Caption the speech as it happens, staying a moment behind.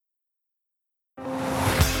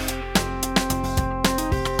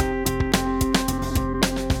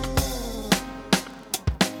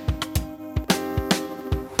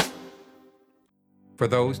For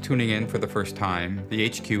those tuning in for the first time, the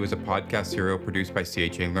HQ is a podcast serial produced by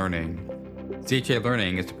CHA Learning. CHA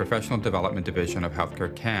Learning is the professional development division of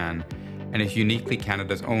Healthcare Can and is uniquely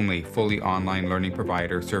Canada's only fully online learning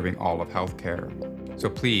provider serving all of healthcare. So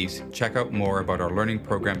please check out more about our learning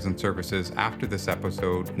programs and services after this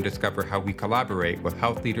episode and discover how we collaborate with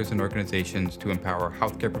health leaders and organizations to empower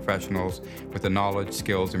healthcare professionals with the knowledge,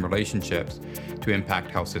 skills, and relationships to impact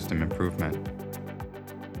health system improvement.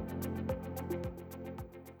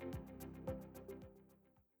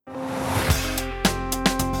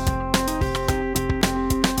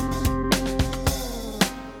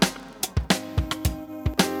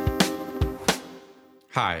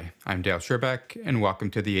 Hi, I'm Dale Sherbeck, and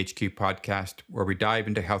welcome to the HQ podcast, where we dive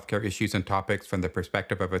into healthcare issues and topics from the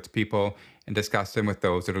perspective of its people and discuss them with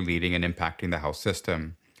those that are leading and impacting the health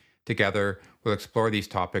system. Together, we'll explore these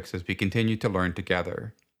topics as we continue to learn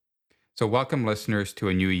together. So welcome listeners to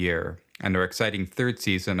a new year and our exciting third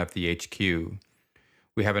season of the HQ.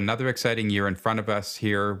 We have another exciting year in front of us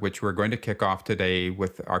here, which we're going to kick off today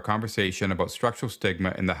with our conversation about structural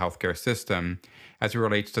stigma in the healthcare system as it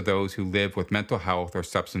relates to those who live with mental health or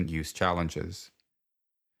substance use challenges.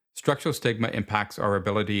 Structural stigma impacts our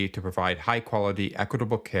ability to provide high-quality,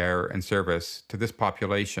 equitable care and service to this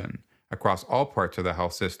population across all parts of the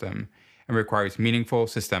health system and requires meaningful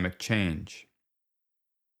systemic change.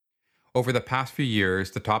 Over the past few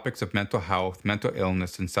years, the topics of mental health, mental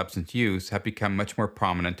illness, and substance use have become much more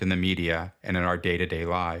prominent in the media and in our day-to-day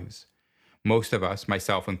lives. Most of us,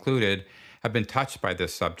 myself included, have been touched by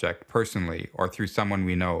this subject personally or through someone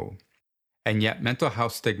we know. And yet, mental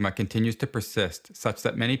health stigma continues to persist such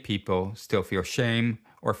that many people still feel shame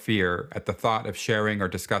or fear at the thought of sharing or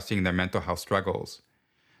discussing their mental health struggles.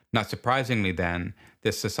 Not surprisingly then,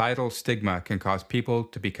 this societal stigma can cause people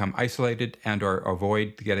to become isolated and or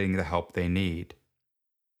avoid getting the help they need.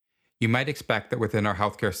 You might expect that within our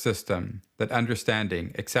healthcare system, that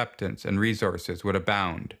understanding, acceptance, and resources would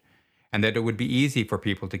abound, and that it would be easy for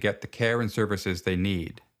people to get the care and services they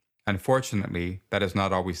need. Unfortunately, that is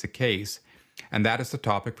not always the case, and that is the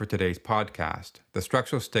topic for today's podcast, the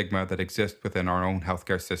structural stigma that exists within our own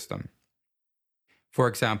healthcare system. For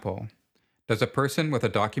example, does a person with a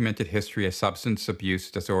documented history of substance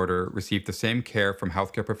abuse disorder receive the same care from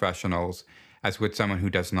healthcare professionals as would someone who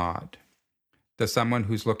does not? Does someone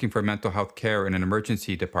who's looking for mental health care in an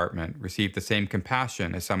emergency department receive the same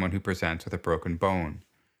compassion as someone who presents with a broken bone?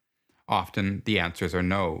 Often, the answers are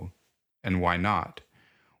no. And why not?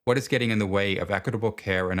 What is getting in the way of equitable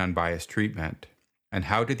care and unbiased treatment? And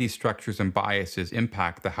how do these structures and biases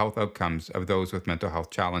impact the health outcomes of those with mental health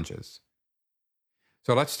challenges?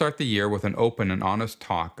 So let's start the year with an open and honest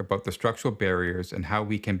talk about the structural barriers and how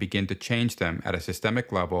we can begin to change them at a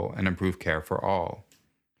systemic level and improve care for all.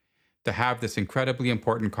 To have this incredibly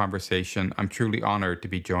important conversation, I'm truly honored to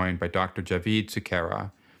be joined by Dr. Javeed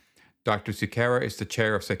Sukhera. Dr. Sukhera is the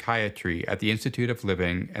chair of psychiatry at the Institute of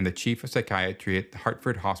Living and the chief of psychiatry at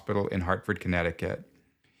Hartford Hospital in Hartford, Connecticut.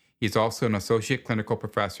 He's also an associate clinical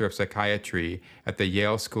professor of psychiatry at the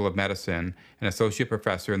Yale School of Medicine and associate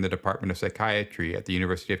professor in the Department of Psychiatry at the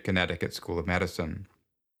University of Connecticut School of Medicine.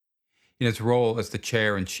 In his role as the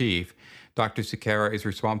chair and chief, Dr. Sukhera is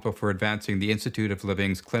responsible for advancing the Institute of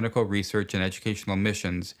Living's clinical research and educational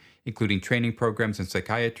missions, including training programs in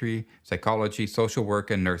psychiatry, psychology, social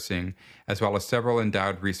work, and nursing, as well as several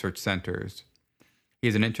endowed research centers. He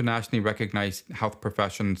is an internationally recognized health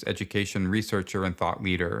professions education researcher and thought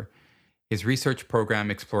leader. His research program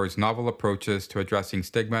explores novel approaches to addressing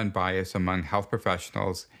stigma and bias among health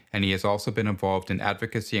professionals, and he has also been involved in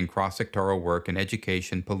advocacy and cross-sectoral work in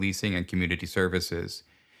education, policing, and community services.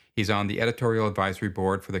 He's on the editorial advisory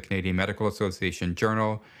board for the Canadian Medical Association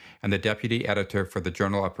Journal and the deputy editor for the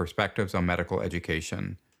Journal of Perspectives on Medical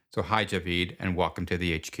Education. So hi, Javeed, and welcome to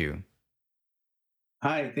the HQ.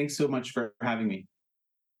 Hi, thanks so much for having me.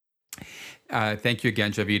 Thank you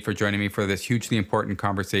again, Javeed, for joining me for this hugely important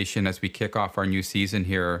conversation as we kick off our new season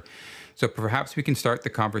here. So perhaps we can start the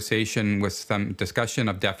conversation with some discussion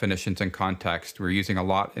of definitions and context. We're using a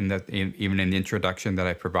lot even in the introduction that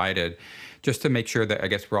I provided, just to make sure that I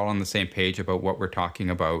guess we're all on the same page about what we're talking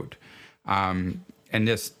about. And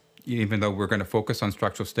this, even though we're going to focus on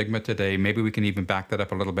structural stigma today, maybe we can even back that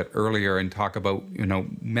up a little bit earlier and talk about,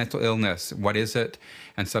 mental illness. What is it?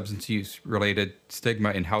 And substance use related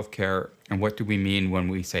stigma in healthcare. And what do we mean when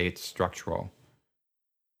we say it's structural?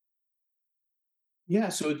 Yeah,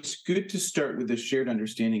 so it's good to start with a shared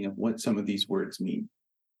understanding of what some of these words mean.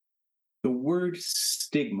 The word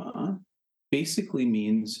stigma basically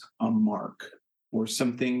means a mark or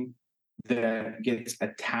something that gets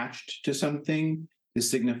attached to something to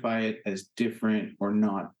signify it as different or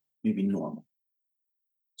not maybe normal.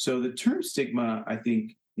 So the term stigma, I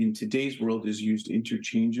think, in today's world is used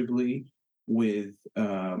interchangeably with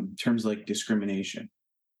terms like discrimination.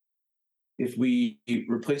 If we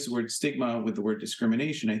replace the word stigma with the word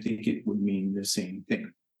discrimination, I think it would mean the same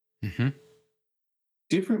thing. Hmm.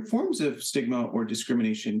 Different forms of stigma or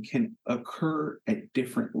discrimination can occur at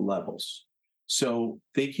different levels. So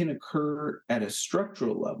they can occur at a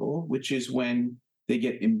structural level, which is when they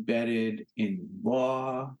get embedded in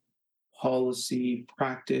law, policy,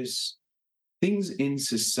 practice, things in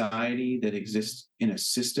society that exist in a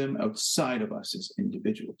system outside of us as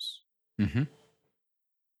individuals. Hmm.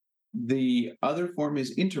 The other form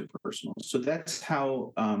is interpersonal. So that's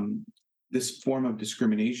how this form of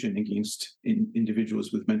discrimination against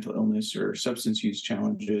individuals with mental illness or substance use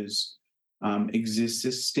challenges exists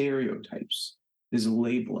as stereotypes, as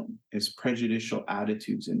labeling, as prejudicial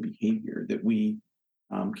attitudes and behavior that we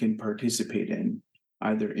can participate in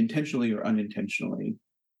either intentionally or unintentionally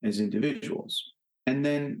as individuals. And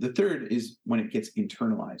then the third is when it gets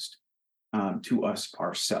internalized to us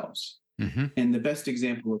ourselves. Hmm. And the best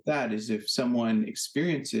example of that is if someone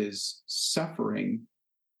experiences suffering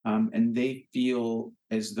and they feel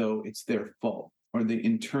as though it's their fault, or they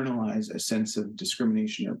internalize a sense of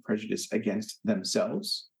discrimination or prejudice against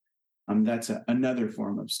themselves. That's another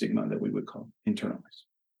form of stigma that we would call internalized.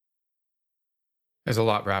 There's a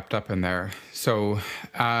lot wrapped up in there. So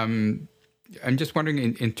I'm just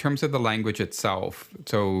wondering, in terms of the language itself.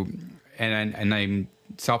 So, and I'm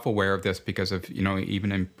self-aware of this because of,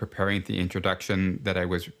 even in preparing the introduction that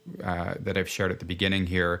that I've shared at the beginning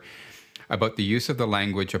here about the use of the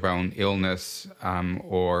language around illness,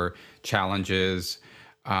 or challenges,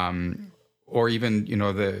 or even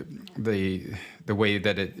the way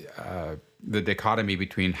that the dichotomy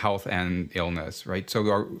between health and illness, right?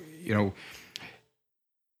 So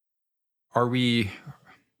are we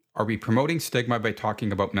are we promoting stigma by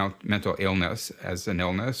talking about mental illness as an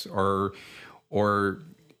illness, or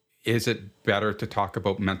is it better to talk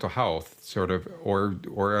about mental health, sort of, or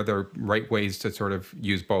are there right ways to sort of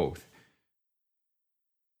use both?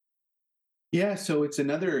 Yeah, so it's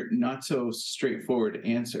another not so straightforward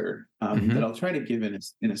answer that Hmm. I'll try to give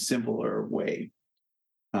in a simpler way.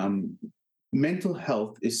 Um, Mental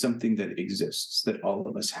health is something that exists that all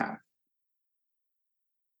of us have.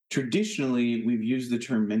 Traditionally, we've used the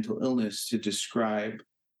term mental illness to describe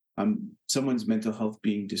someone's mental health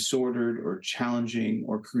being disordered or challenging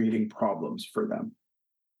or creating problems for them.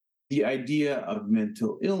 The idea of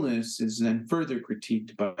mental illness is then further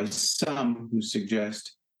critiqued by some who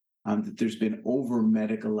suggest that there's been over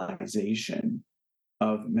medicalization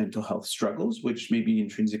of mental health struggles, which maybe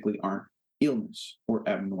intrinsically aren't illness or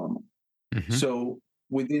abnormal. Hmm. So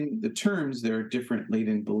within the terms, there are different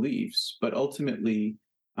latent beliefs, but ultimately,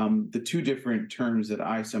 the two different terms that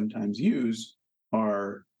I sometimes use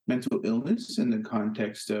are mental illness in the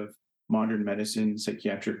context of modern medicine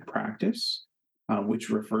psychiatric practice, which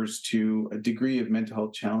refers to a degree of mental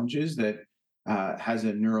health challenges that has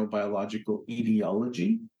a neurobiological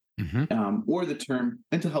etiology, Hmm. or the term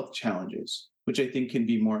mental health challenges, which I think can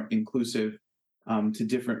be more inclusive to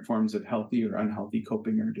different forms of healthy or unhealthy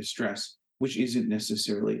coping or distress, which isn't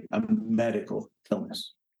necessarily a medical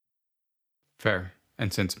illness. Fair.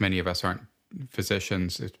 And since many of us aren't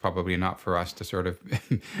physicians, it's probably not for us to sort of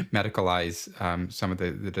medicalize some of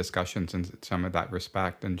the discussions in some of that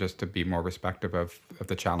respect, and just to be more respectful of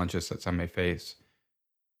the challenges that some may face.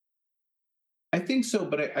 I think so,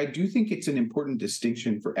 but I do think it's an important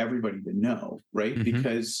distinction for everybody to know, right? Hmm.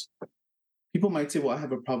 Because people might say, well, I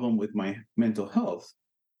have a problem with my mental health.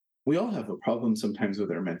 We all have a problem sometimes with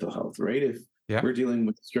our mental health, right? If Yeah. we're dealing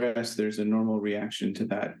with stress, there's a normal reaction to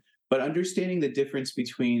that. But understanding the difference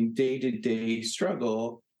between day to day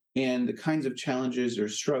struggle and the kinds of challenges or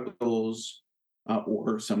struggles,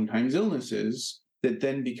 or sometimes illnesses that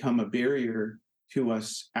then become a barrier to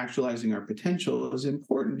us actualizing our potential is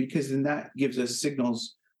important, because then that gives us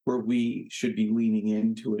signals where we should be leaning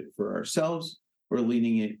into it for ourselves or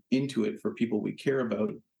into it for people we care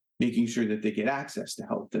about, making sure that they get access to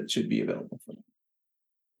help that should be available for them.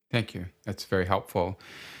 Thank you. That's very helpful.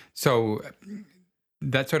 So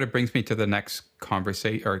that sort of brings me to the next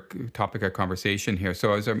conversation or topic of conversation here.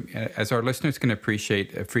 So as our listeners can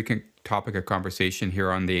appreciate, a frequent topic of conversation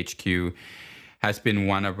here on the HQ has been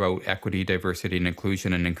one about equity, diversity, and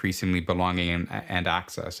inclusion, and increasingly belonging and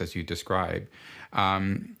access, as you describe.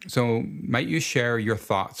 So might you share your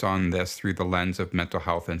thoughts on this through the lens of mental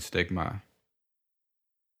health and stigma?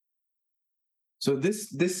 So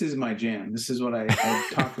this is my jam. This is what I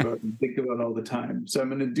talk about and think about all the time. So I'm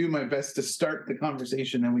going to do my best to start the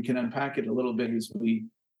conversation, and we can unpack it a little bit as we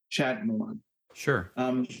chat more. Sure.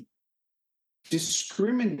 Um,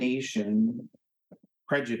 Discrimination,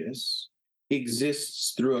 prejudice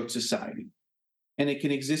exists throughout society, and it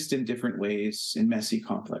can exist in different ways, in messy,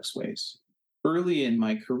 complex ways. Early in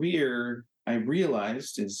my career, I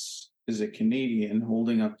realized as a Canadian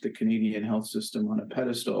holding up the Canadian health system on a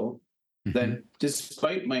pedestal Hmm. that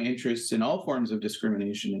despite my interests in all forms of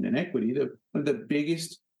discrimination and inequity, one of the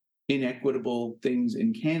biggest inequitable things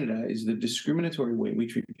in Canada is the discriminatory way we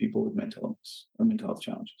treat people with mental illness or mental health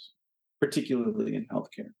challenges, particularly in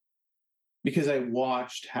healthcare. Because I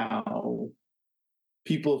watched how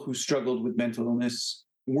people who struggled with mental illness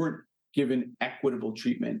weren't given equitable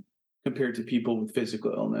treatment compared to people with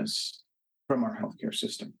physical illness from our healthcare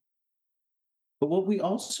system. But what we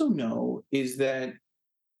also know is that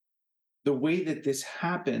the way that this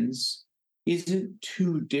happens isn't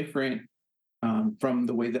too different from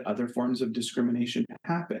the way that other forms of discrimination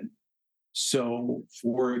happen. So,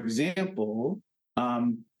 for example,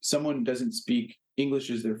 someone doesn't speak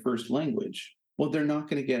English as their first language. Well, they're not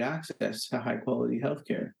going to get access to high quality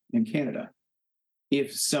healthcare in Canada.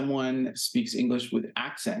 If someone speaks English with an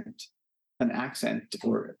accent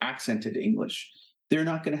or accented English, they're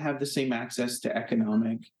not going to have the same access to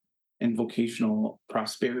economic and vocational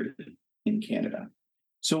prosperity in Canada.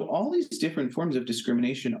 So all these different forms of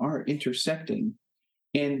discrimination are intersecting,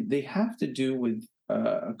 and they have to do with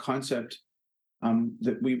a concept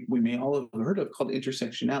that we may all have heard of called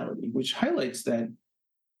intersectionality, which highlights that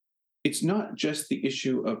it's not just the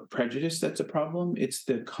issue of prejudice that's a problem, it's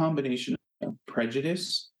the combination of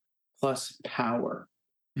prejudice plus power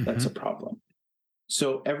that's a Hmm. problem.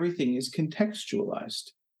 So everything is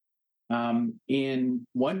contextualized. In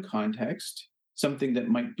one context, something that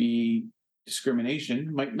might be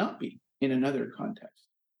discrimination might not be in another context.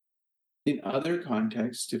 In other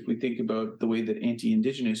contexts, if we think about the way that anti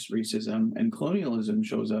Indigenous racism and colonialism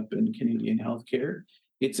shows up in Canadian healthcare,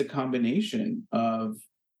 it's a combination of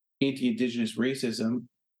anti Indigenous racism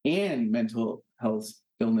and mental health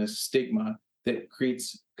illness stigma that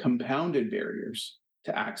creates compounded barriers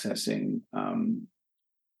to accessing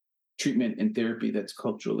treatment and therapy that's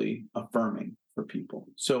culturally affirming for people.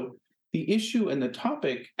 So the issue and the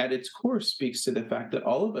topic at its core speaks to the fact that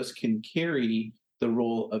all of us can carry the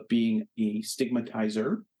role of being a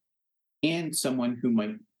stigmatizer and someone who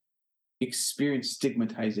might experience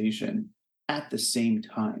stigmatization at the same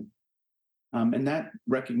time. And that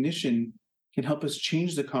recognition can help us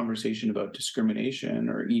change the conversation about discrimination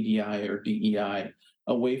or EDI or DEI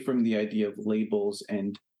away from the idea of labels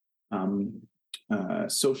and um,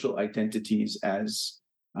 social identities as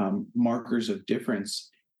markers of difference,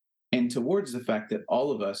 and towards the fact that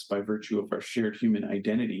all of us, by virtue of our shared human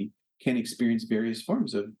identity, can experience various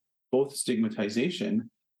forms of both stigmatization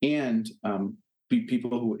and be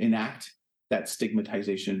people who enact that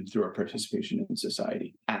stigmatization through our participation in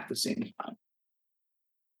society at the same time.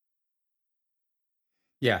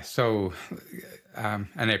 Yeah. So, and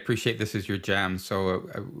I appreciate this is your jam. So,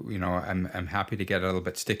 I'm happy to get a little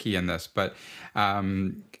bit sticky in this, but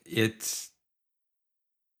it's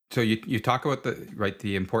so you talk about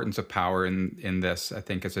the importance of power in this. I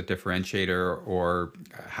think as a differentiator or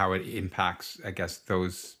how it impacts, I guess,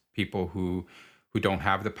 those people who don't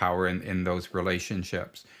have the power in those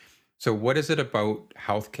relationships. So, what is it about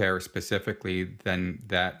healthcare specifically then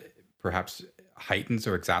that perhaps heightens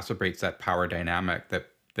or exacerbates that power dynamic that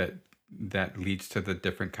that leads to the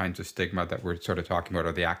different kinds of stigma that we're sort of talking about,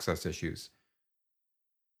 or the access issues?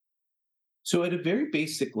 So, at a very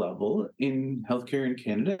basic level, in healthcare in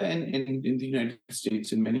Canada and in the United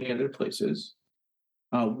States and many other places,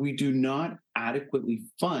 we do not adequately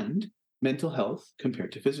fund mental health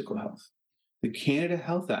compared to physical health. The Canada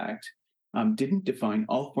Health Act didn't define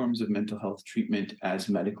all forms of mental health treatment as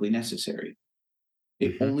medically necessary.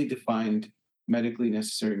 It Hmm. only defined medically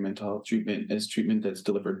necessary mental health treatment as treatment that's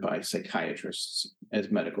delivered by psychiatrists as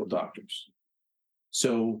medical doctors.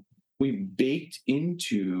 So we baked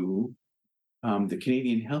into the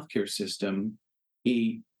Canadian healthcare system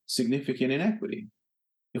a significant inequity.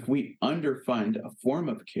 If we underfund a form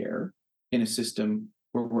of care in a system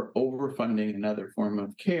where we're overfunding another form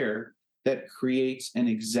of care, that creates and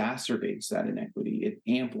exacerbates that inequity, it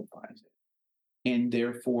amplifies it. And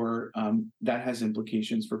therefore, that has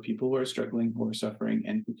implications for people who are struggling, who are suffering,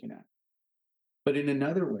 and who can act. But in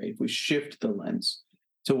another way, if we shift the lens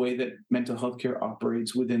to a way that mental health care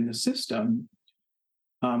operates within the system,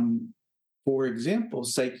 um, for example,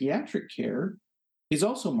 psychiatric care is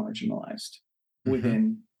also marginalized Hmm.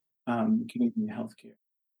 within Canadian healthcare.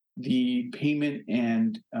 The payment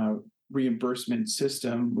and reimbursement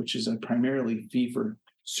system, which is a primarily fee for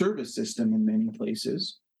service system in many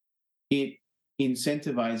places, it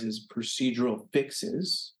incentivizes procedural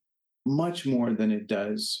fixes much more than it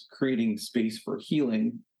does creating space for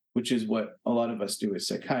healing, which is what a lot of us do as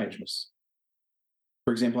psychiatrists.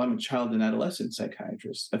 For example, I'm a child and adolescent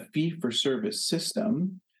psychiatrist. A fee for service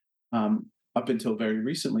system, up until very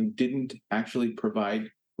recently, didn't actually provide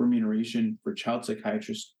remuneration for child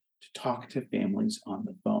psychiatrists to talk to families on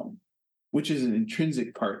the phone, which is an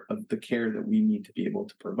intrinsic part of the care that we need to be able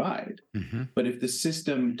to provide. Hmm. But if the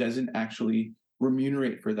system doesn't actually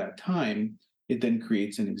remunerate for that time, it then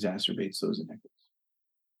creates and exacerbates those inequities.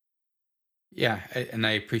 Yeah, and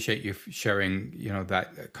I appreciate you sharing,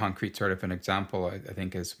 that concrete sort of an example. I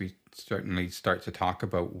think as we certainly start to talk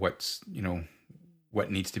about what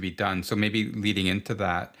needs to be done. So maybe leading into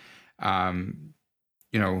that, um,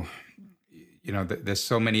 you know, there's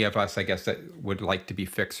so many of us, I guess, that would like to be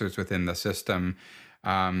fixers within the system,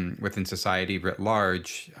 within society writ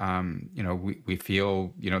large. We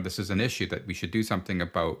feel, this is an issue that we should do something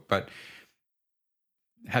about. But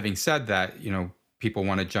having said that, people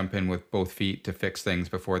want to jump in with both feet to fix things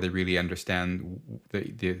before they really understand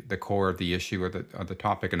the core of the issue or the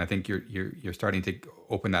topic. And I think you're starting to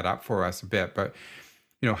open that up for us a bit. But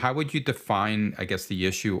how would you define, I guess, the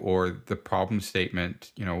issue or the problem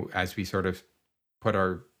statement? As we sort of put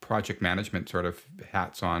our project management sort of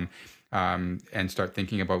hats on, and start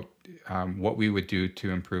thinking about what we would do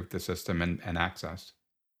to improve the system and access.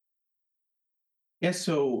 Yeah,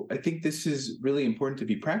 so I think this is really important to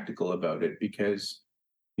be practical about it because,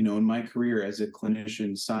 in my career as a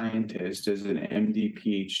clinician scientist, as an MD,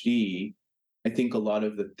 PhD, I think a lot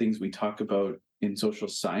of the things we talk about in social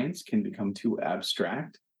science can become too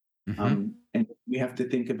abstract. Hmm. And we have to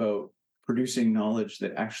think about producing knowledge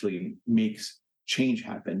that actually makes change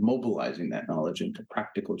happen, mobilizing that knowledge into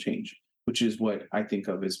practical change, which is what I think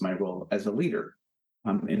of as my role as a leader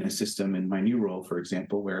in a system in my new role, for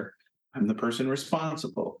example, where I'm the person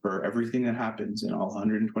responsible for everything that happens in all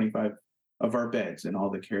 125 of our beds and all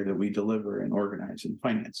the care that we deliver and organize and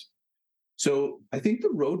finance. So I think the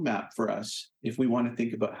roadmap for us, if we want to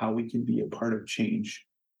think about how we can be a part of change,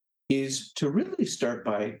 is to really start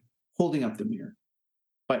by holding up the mirror,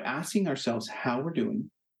 by asking ourselves how we're doing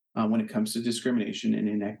when it comes to discrimination and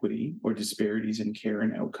inequity or disparities in care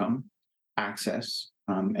and outcome, access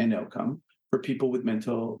and outcome for people with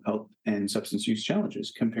mental health and substance use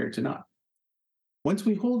challenges compared to not. Once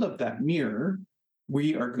we hold up that mirror,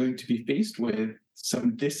 we are going to be faced with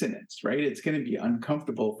some dissonance, right? It's going to be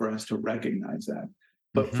uncomfortable for us to recognize that.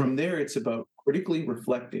 But Hmm. from there, it's about critically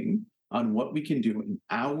reflecting on what we can do in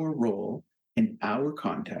our role in our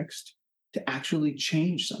context to actually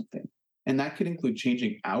change something. And that could include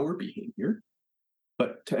changing our behavior.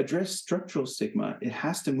 But to address structural stigma, it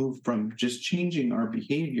has to move from just changing our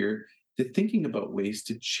behavior to thinking about ways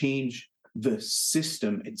to change the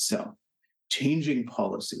system itself, changing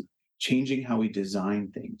policy, changing how we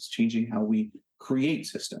design things, changing how we create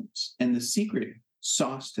systems. And the secret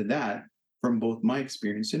sauce to that, from both my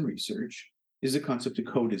experience and research, is the concept of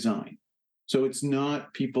co design. So it's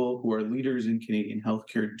not people who are leaders in Canadian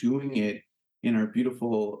healthcare doing it in our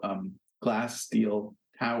beautiful glass steel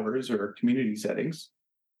towers or community settings.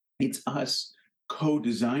 It's us co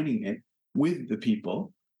designing it with the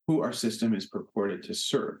people who our system is purported to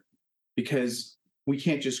serve. Because we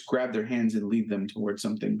can't just grab their hands and lead them towards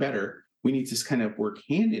something better. We need to kind of work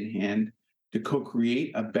hand in hand to co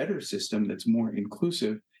create a better system that's more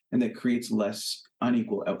inclusive and that creates less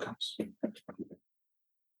unequal outcomes.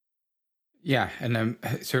 Yeah, and I'm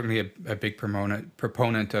certainly a big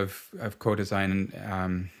proponent of co-design,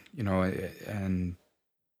 and and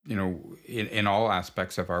in all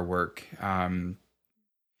aspects of our work.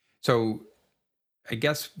 So I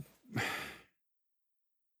guess,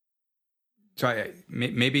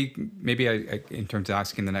 maybe in terms of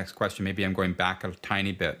asking the next question, maybe I'm going back a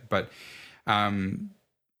tiny bit, but um,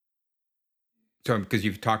 so because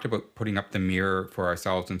you've talked about putting up the mirror for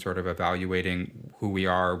ourselves and sort of evaluating who we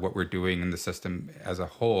are, what we're doing in the system as a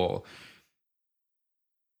whole.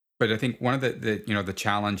 But I think one of the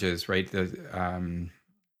challenges, right? You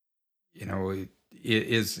know, it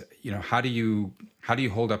is, how do you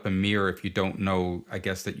hold up a mirror if you don't know, I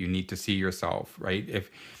guess, that you need to see yourself, right? If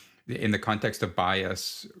in the context of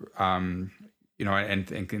bias, and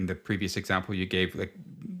think in the previous example you gave, like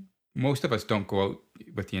most of us don't go out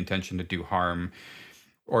with the intention to do harm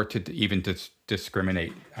or to even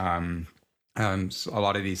discriminate. So a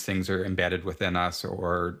lot of these things are embedded within us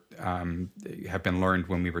or have been learned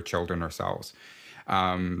when we were children ourselves.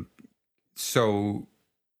 Um, so,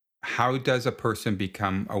 how does a person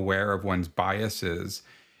become aware of one's biases,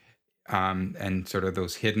 and sort of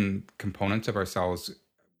those hidden components of ourselves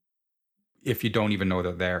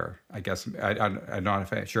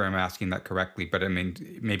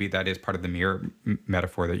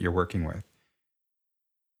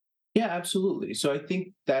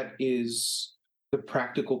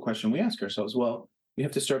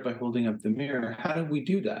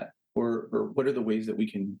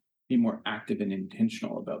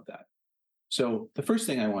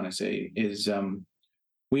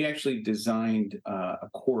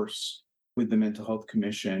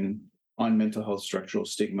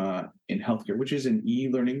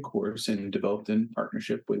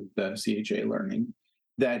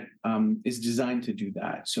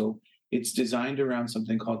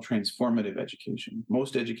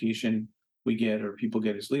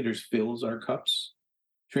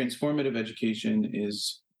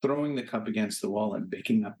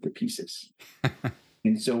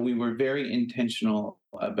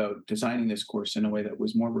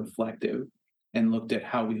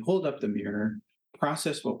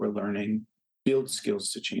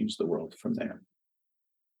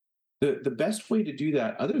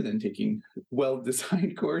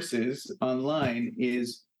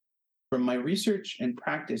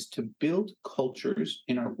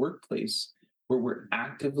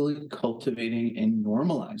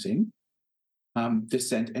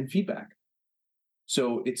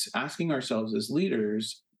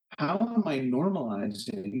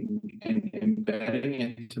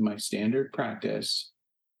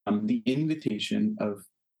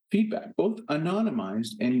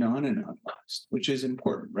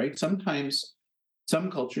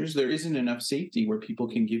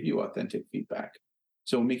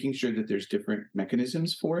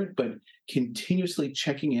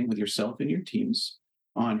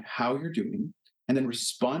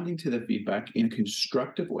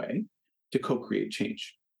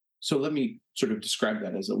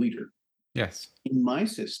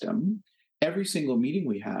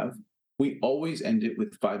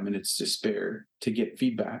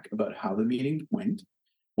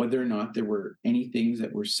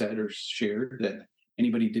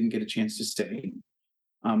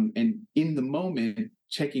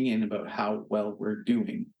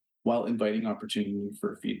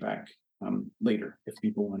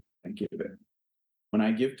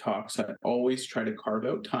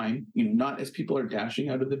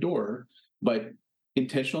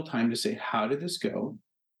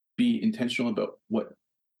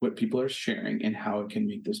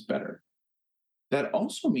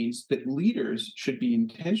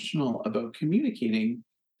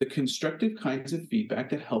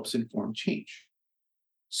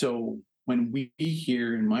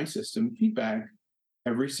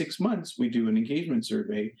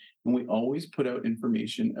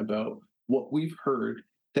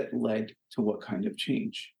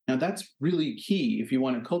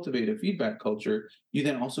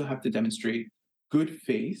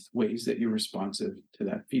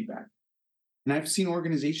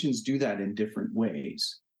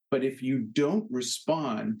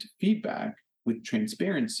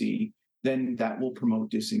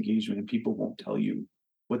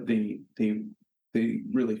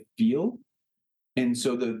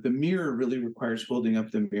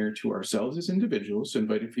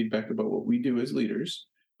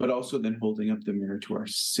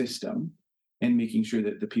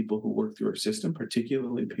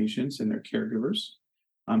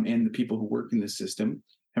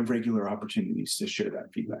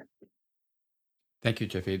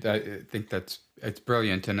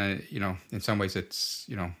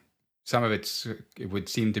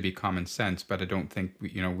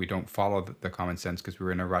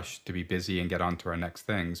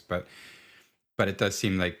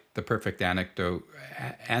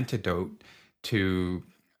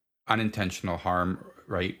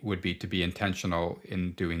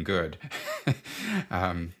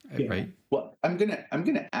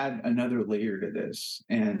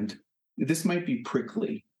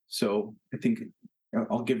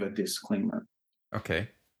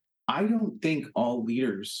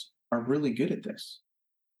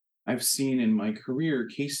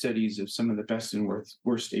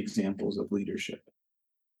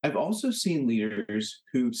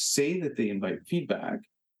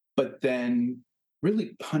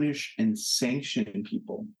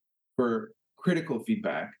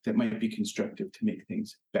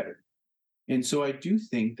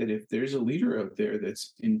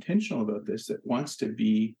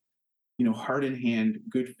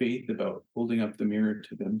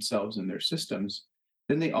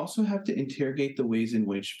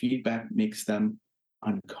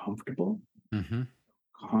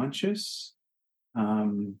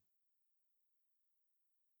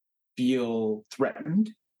feel threatened,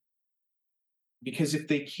 because if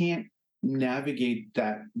they can't navigate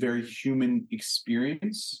that very human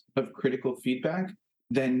experience of critical feedback,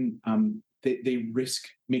 then they risk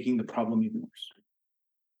making the problem even worse.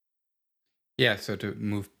 Yeah, so to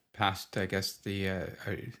move past, I guess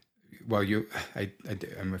well,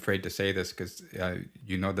 I'm afraid to say this because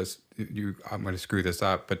you know this. I'm going to screw this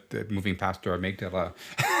up, but moving past our amygdala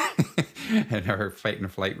and our fight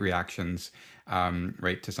and flight reactions,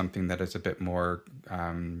 right, to something that is a bit more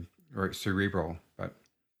or cerebral. But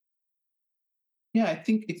Yeah, I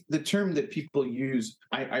think it's the term that people use.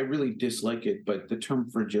 I really dislike it, but the term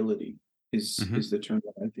fragility is hmm the term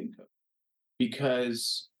that I think of,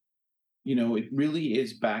 because it really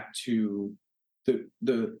is back to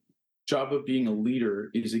the job of being a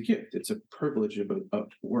leader is a gift. It's a privilege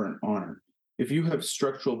or an honor. If you have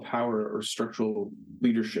structural power or structural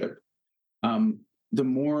leadership, the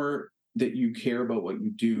more that you care about what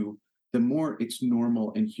you do, the more it's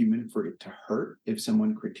normal and human for it to hurt if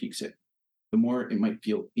someone critiques it. The more it might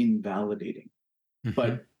feel invalidating. hmm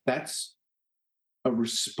But that's a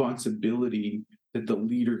responsibility that the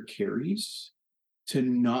leader carries, to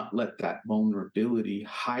not let that vulnerability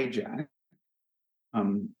hijack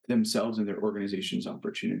themselves and their organization's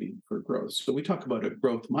opportunity for growth. So we talk about a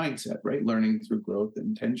growth mindset, right? Learning through growth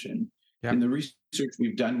and tension. yeah. In the research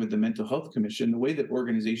we've done with the Mental Health Commission, the way that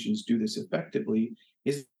organizations do this effectively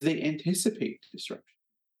is they anticipate disruption,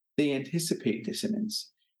 they anticipate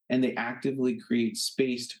dissonance, and they actively create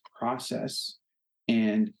space to process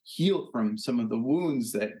and heal from some of the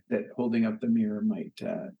wounds that holding up the mirror might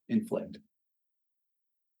inflict.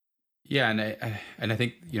 Yeah, and I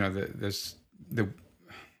think there's the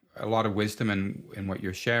a lot of wisdom in what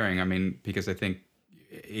you're sharing. I mean, because I think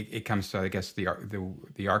it comes to, I guess,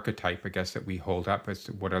 the archetype, I guess, that we hold up as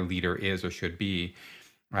to what a leader is or should be.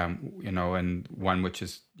 And one which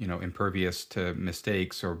is impervious to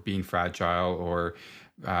mistakes or being fragile or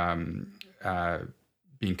um,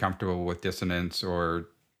 being comfortable with dissonance or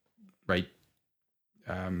right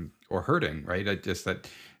or hurting, right? Just that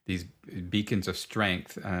these beacons of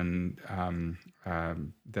strength and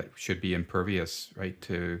that should be impervious, right,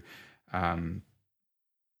 um,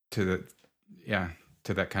 to the yeah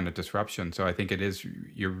to that kind of disruption. So I think it is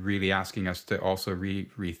you're really asking us to also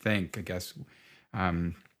rethink, I guess,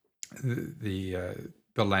 um, the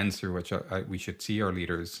lens through which we should see our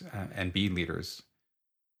leaders and be leaders.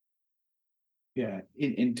 Yeah,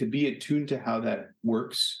 and to be attuned to how that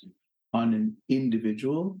works on an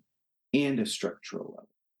individual and a structural level.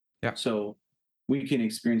 Yeah. So we can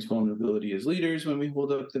experience vulnerability as leaders when we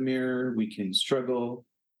hold up the mirror. We can struggle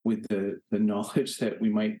with the knowledge that we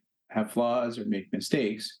might have flaws or make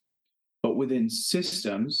mistakes. But within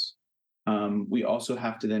systems, we also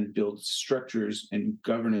have to then build structures and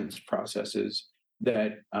governance processes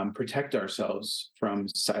that protect ourselves from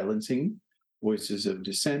silencing voices of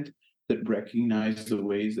dissent, that recognize the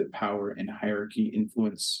ways that power and hierarchy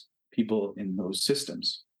influence people in those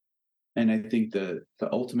systems. And I think the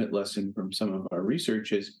ultimate lesson from some of our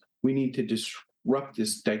research is we need to disrupt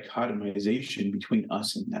this dichotomization between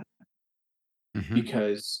us and them, hmm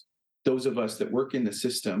because those of us that work in the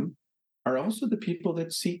system are also the people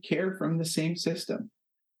that seek care from the same system.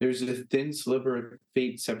 There's a thin sliver of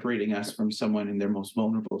fate separating us from someone in their most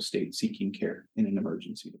vulnerable state seeking care in an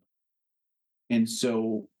emergency. And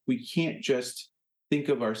so we can't just think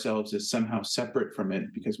of ourselves as somehow separate from it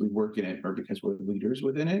because we work in it or because we're leaders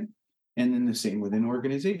within it. And then the same within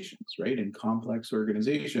organizations, right? In complex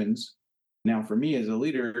organizations. Now, for me as a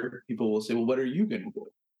leader, people will say, well, what are you going to do?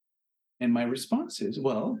 And my response is,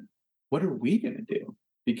 well, what are we going to do?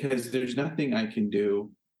 Because there's nothing I can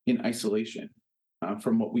do in isolation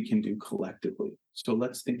from what we can do collectively. So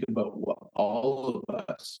let's think about what all of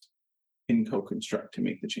us can co construct to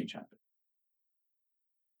make the change happen.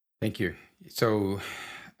 Thank you. So,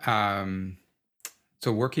 um,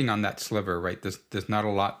 so working on that sliver, right? There's not a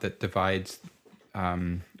lot that divides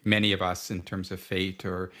many of us in terms of fate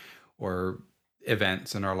or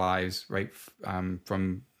events in our lives, right?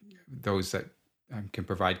 From those that can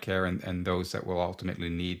provide care and those that will ultimately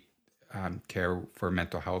need care for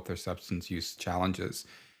mental health or substance use challenges.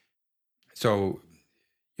 So,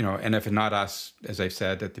 and if not us, as I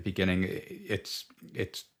said at the beginning, it's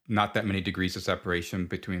not that many degrees of separation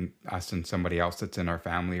between us and somebody else that's in our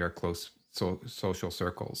family or close social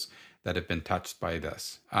circles that have been touched by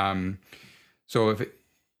this. So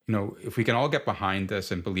if we can all get behind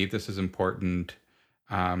this and believe this is important,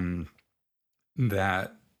 um,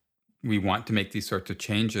 that we want to make these sorts of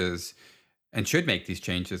changes and should make these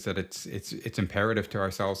changes, that it's imperative to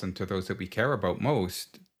ourselves and to those that we care about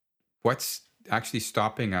most. What's actually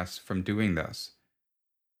stopping us from doing this?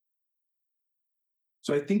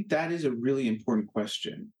 So I think that is a really important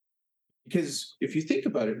question because if you think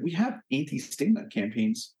about it, we have anti-stigma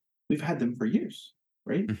campaigns. We've had them for years,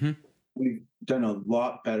 right? Hmm. We've done a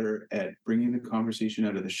lot better at bringing the conversation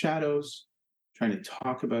out of the shadows, trying to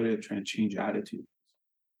talk about it, trying to change attitude.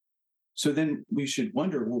 So then we should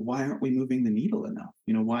wonder, well, why aren't we moving the needle enough?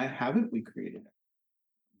 Why haven't we created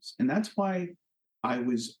it? And that's why I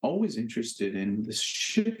was always interested in this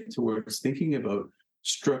shift towards thinking about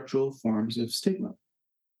structural forms of stigma.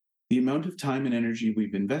 The amount of time and energy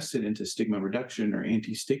we've invested into stigma reduction or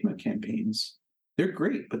anti-stigma campaigns, they're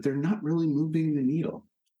great, but they're not really moving the needle.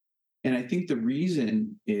 And I think the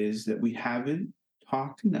reason is that we haven't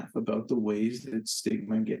talked enough about the ways that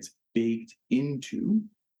stigma gets baked into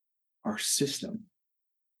our system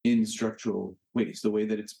in structural ways, the way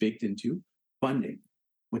that it's baked into funding,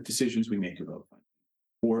 what decisions we make about funding,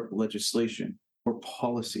 or legislation, or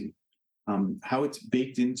policy, how it's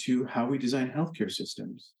baked into how we design healthcare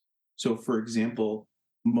systems. So, for example,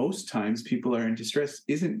 most times people are in distress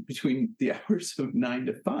isn't between the hours of 9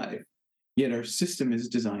 to 5, yet our system is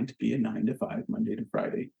designed to be a 9 to 5, Monday to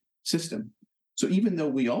Friday system. So, even though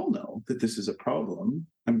we all know that this is a problem,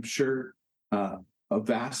 I'm sure a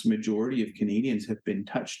vast majority of Canadians have been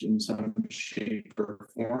touched in some shape or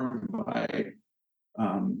form by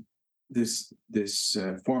this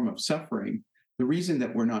form of suffering. The reason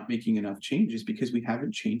that we're not making enough change is because we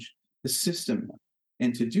haven't changed the system.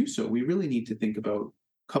 And to do so, we really need to think about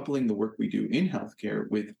coupling the work we do in healthcare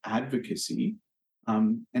with advocacy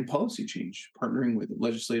and policy change, partnering with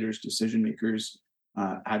legislators, decision makers,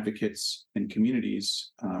 advocates, and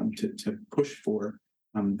communities to push for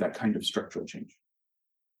that kind of structural change.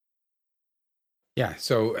 Yeah.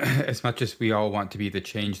 So, as much as we all want to be the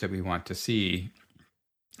change that we want to see,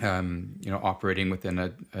 operating within a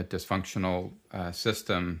dysfunctional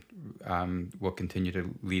system will continue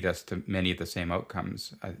to lead us to many of the same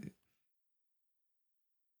outcomes.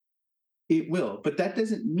 It will, but that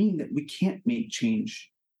doesn't mean that we can't make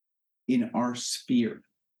change in our sphere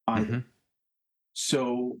either. Mhm.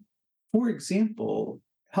 So, for example,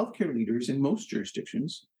 healthcare leaders in most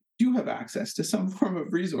jurisdictions do have access to some form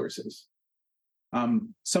of resources.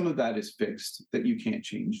 Some of that is fixed that you can't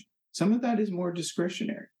change. Some of that is more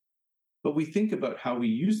discretionary. But we think about how we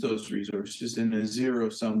use those resources in a zero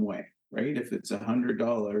sum way, right? If it's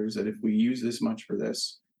 $100, that if we use this much for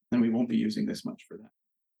this, then we won't be using this much for that.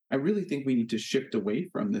 I really think we need to shift away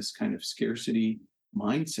from this kind of scarcity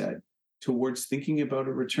mindset towards thinking about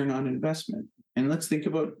a return on investment. And let's think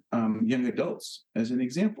about young adults as an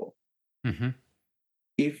example. Mhm.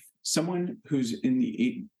 If someone who's in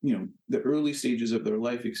the early stages of their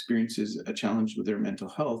life experiences a challenge with their mental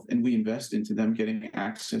health, and we invest into them getting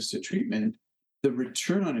access to treatment, the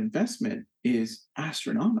return on investment is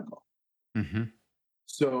astronomical. Mhm.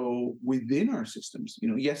 So within our systems,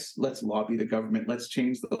 yes, let's lobby the government, let's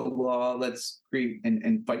change the law, let's create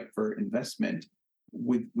and fight for investment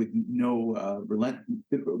with no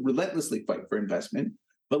relentlessly fight for investment.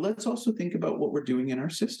 But let's also think about what we're doing in our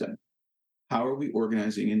system. How are we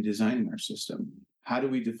organizing and designing our system? How do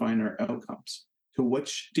we define our outcomes? To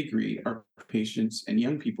which degree are patients and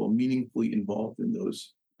young people meaningfully involved in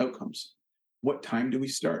those outcomes? What time do we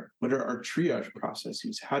start? What are our triage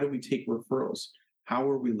processes? How do we take referrals? How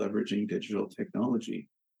are we leveraging digital technology?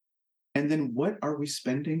 And then what are we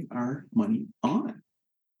spending our money on?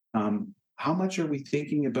 How much are we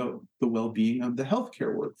thinking about the well-being of the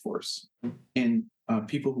healthcare workforce and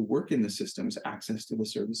people who work in the systems, access to the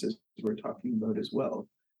services we're talking about as well?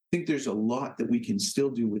 I think there's a lot that we can still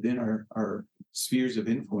do within our spheres of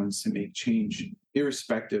influence to make change,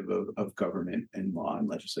 irrespective of government and law and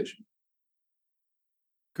legislation.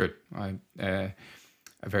 Good.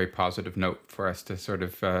 A very positive note for us to sort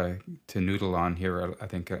of to noodle on here. I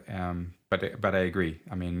think, but I agree.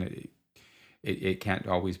 I mean, it can't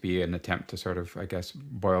always be an attempt to sort of, I guess,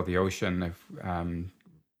 boil the ocean. If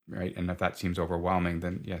right, and if that seems overwhelming,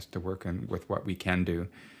 then yes, to work with what we can do.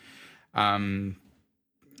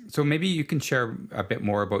 So maybe you can share a bit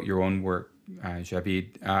more about your own work,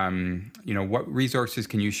 Javeed. What resources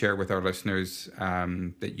can you share with our listeners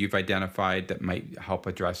that you've identified that might help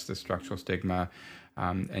address the structural stigma,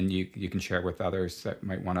 and you can share with others that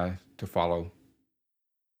might want to follow?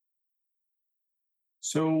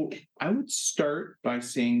 So I would start by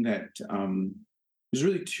saying that there's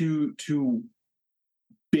really two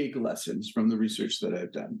big lessons from the research that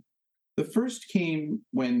I've done. The first came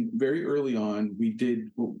when very early on we did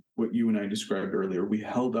what you and I described earlier. We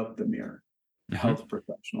held up the mirror to Hmm. health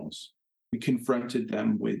professionals. We confronted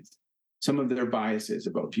them with some of their biases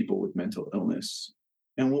about people with mental illness.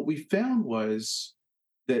 And what we found was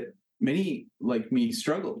that many, like me,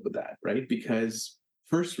 struggled with that, right? Because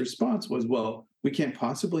first response was, well, we can't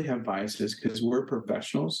possibly have biases because we're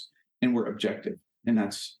professionals and we're objective. And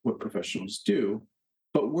that's what professionals do.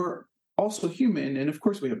 But we're also human. And of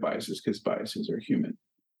course, we have biases because biases are human.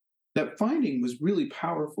 That finding was really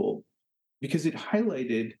powerful because it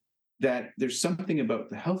highlighted that there's something about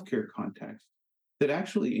the healthcare context that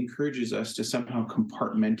actually encourages us to somehow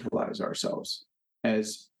compartmentalize ourselves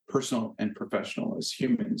as personal and professional, as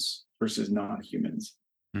humans versus non humans.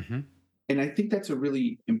 Hmm. And I think that's a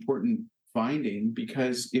really important finding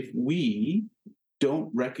because if we don't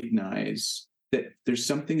recognize that there's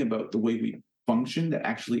something about the way we function that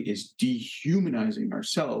actually is dehumanizing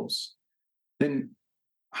ourselves, then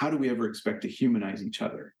how do we ever expect to humanize each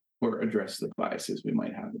other or address the biases we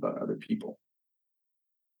might have about other people?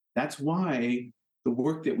 That's why the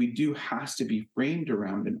work that we do has to be framed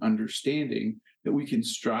around an understanding that we can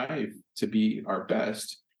strive to be our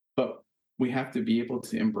best, but we have to be able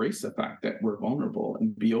to embrace the fact that we're vulnerable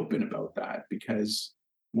and be open about that because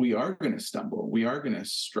we are going to stumble, we are going to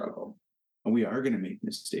struggle, and we are going to make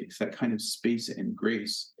mistakes. That kind of space and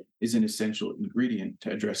grace is an essential ingredient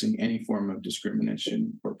to addressing any form of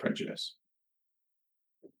discrimination or prejudice.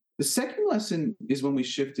 The second lesson is when we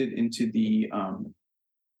shifted into the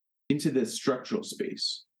structural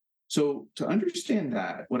space. So to understand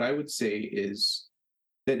that, what I would say is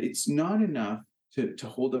that it's not enough to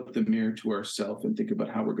hold up the mirror to ourselves and think about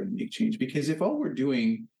how we're going to make change. Because if all we're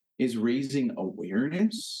doing is raising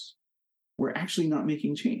awareness, we're actually not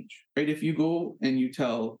making change, right? If you go and you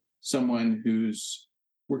tell someone who's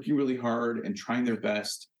working really hard and trying their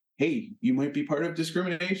best, hey, you might be part of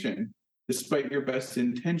discrimination despite your best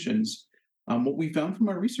intentions. What we found from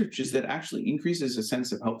our research is that actually increases a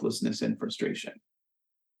sense of helplessness and frustration.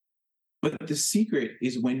 But the secret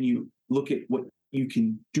is when you look at what you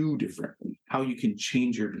can do differently, how you can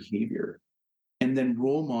change your behavior, and then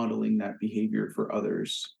role modeling that behavior for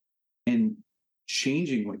others and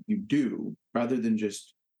changing what you do rather than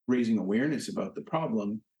just raising awareness about the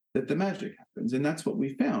problem, that the magic happens. And that's what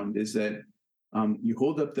we found is that you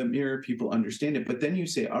hold up the mirror, people understand it, but then you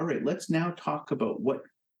say, all right, let's now talk about what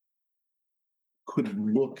could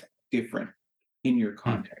look different in your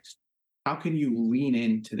context. How can you lean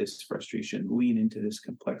into this frustration, lean into this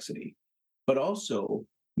complexity, but also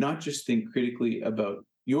not just think critically about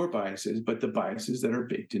your biases, but the biases that are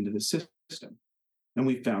baked into the system? And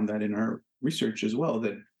we found that in our research as well,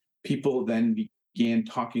 that people then began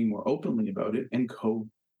talking more openly about it and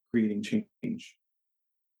co-creating change.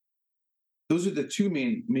 Those are the two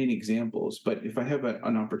main examples. But if I have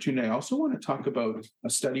an opportunity, I also want to talk about a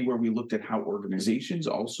study where we looked at how organizations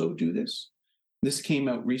also do this. This came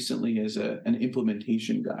out recently as an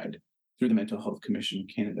implementation guide through the Mental Health Commission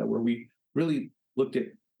of Canada, where we really looked at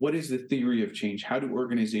what is the theory of change? How do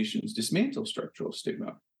organizations dismantle structural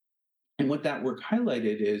stigma? And what that work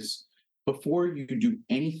highlighted is before you do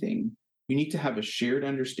anything, you need to have a shared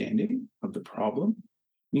understanding of the problem.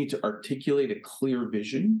 You need to articulate a clear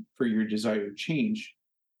vision for your desired change,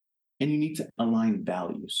 and you need to align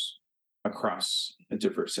values across a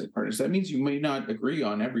diverse set of partners. That means you may not agree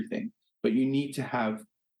on everything, but you need to have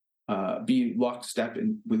be lockstep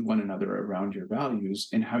with one another around your values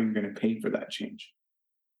and how you're going to pay for that change.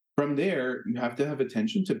 From there, you have to have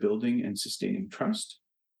attention to building and sustaining trust,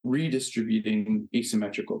 redistributing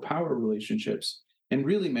asymmetrical power relationships, and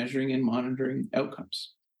really measuring and monitoring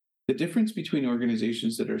outcomes. The difference between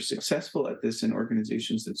organizations that are successful at this and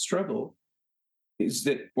organizations that struggle is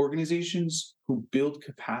that organizations who build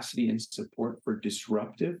capacity and support for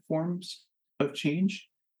disruptive forms of change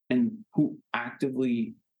and who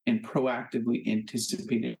actively and proactively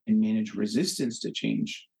anticipate and manage resistance to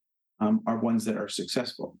change are ones that are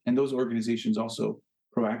successful. And those organizations also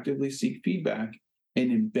proactively seek feedback and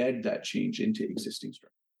embed that change into existing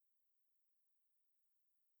structures.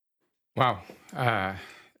 Wow.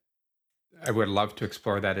 I would love to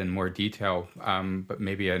explore that in more detail, but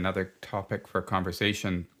maybe another topic for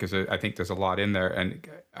conversation because I think there's a lot in there, and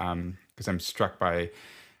because I'm struck by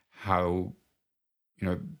how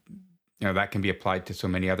you know that can be applied to so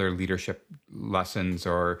many other leadership lessons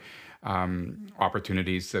or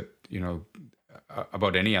opportunities that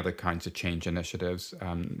about any other kinds of change initiatives,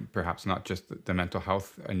 perhaps not just the mental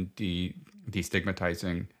health and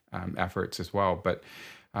destigmatizing efforts as well, but.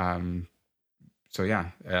 So yeah,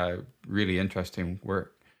 really interesting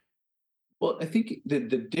work. Well, I think the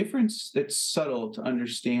difference that's subtle to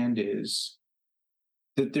understand is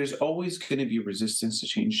that there's always going to be resistance to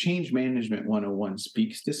change. Change management 101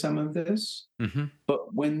 speaks to some of this, Hmm.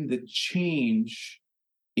 but when the change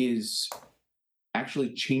is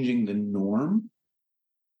actually changing the norm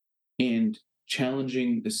and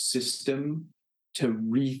challenging the system to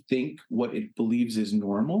rethink what it believes is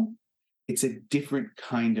normal, it's a different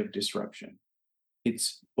kind of disruption.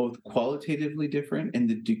 It's both qualitatively different and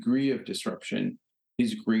the degree of disruption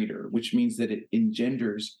is greater, which means that it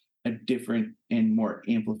engenders a different and more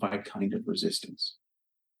amplified kind of resistance.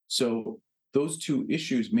 So, those two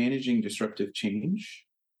issues, managing disruptive change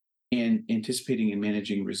and anticipating and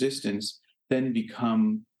managing resistance, then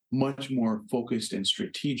become much more focused and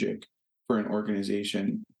strategic for an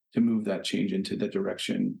organization to move that change into the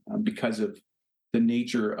direction because of the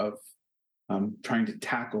nature of trying to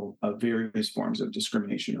tackle various forms of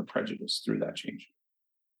discrimination or prejudice through that change.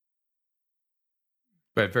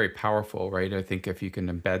 But very powerful, right? I think if you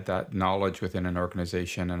can embed that knowledge within an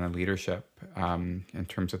organization and a leadership, in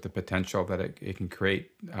terms of the potential that it can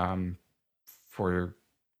create, for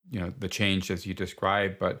the change as you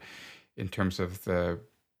described, but in terms of the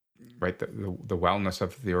right the wellness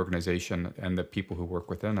of the organization and the people who work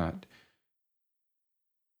within it.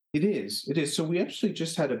 It is. It is. So we actually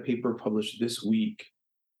just had a paper published this week,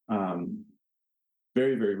 um,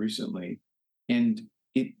 very, very recently, and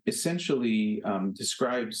it essentially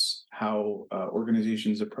describes how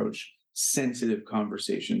organizations approach sensitive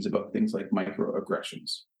conversations about things like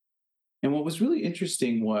microaggressions. And what was really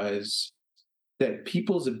interesting was that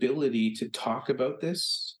people's ability to talk about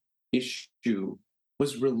this issue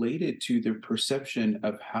was related to their perception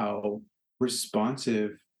of how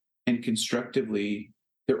responsive and constructively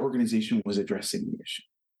their organization was addressing the issue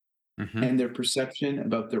Hmm. and their perception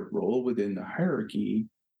about their role within the hierarchy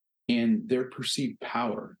and their perceived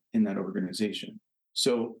power in that organization.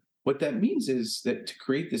 So, what that means is that to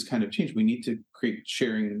create this kind of change, we need to create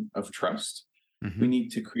sharing of trust. We Hmm.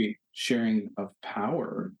 need to create sharing of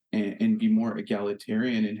power and be more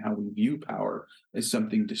egalitarian in how we view power as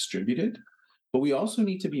something distributed. But we also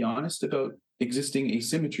need to be honest about existing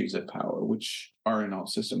asymmetries of power, which are in all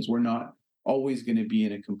systems. We're not always going to be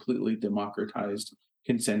in a completely democratized,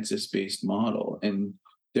 consensus based model. And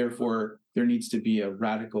therefore, there needs to be a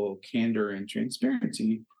radical candor and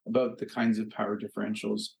transparency about the kinds of power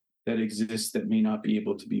differentials that exist that may not be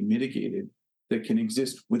able to be mitigated, that can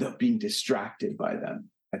exist without being distracted by them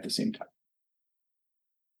at the same time.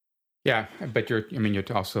 Yeah, but you're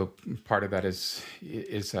also part of that is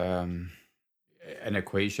an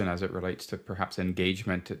equation as it relates to perhaps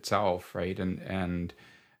engagement itself, right? And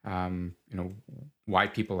why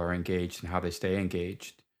people are engaged and how they stay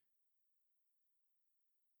engaged.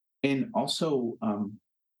 And also,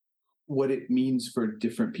 what it means for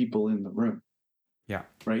different people in the room, Yeah.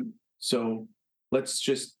 right? So let's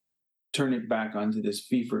just turn it back onto this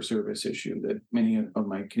fee for service issue that many of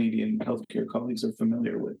my Canadian healthcare colleagues are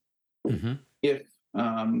familiar with. Hmm. If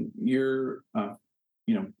your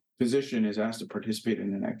physician is asked to participate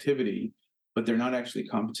in an activity, but they're not actually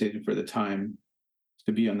compensated for the time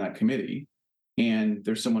to be on that committee, and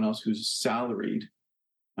there's someone else who's salaried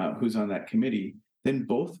who's on that committee, then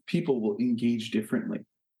both people will engage differently.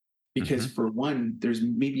 Because Hmm. for one, there's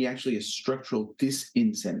maybe actually a structural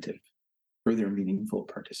disincentive for their meaningful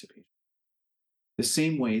participation. The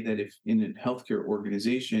same way that if in a healthcare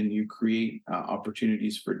organization you create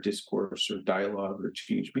opportunities for discourse or dialogue or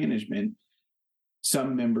change management,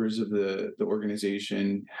 some members of the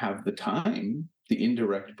organization have the time, the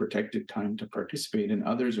indirect protected time to participate, and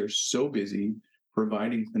others are so busy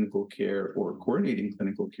providing clinical care or coordinating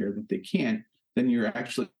clinical care that they can't, then you're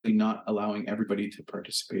actually not allowing everybody to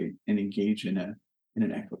participate and engage in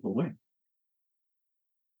an equitable way.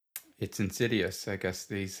 It's insidious, I guess.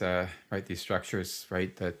 These right, these structures,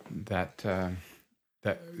 right, that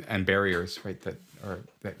and barriers, right, that are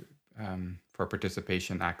that for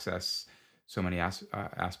participation, access, so many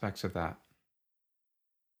aspects of that.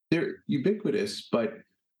 They're ubiquitous, but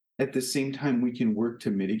at the same time, we can work to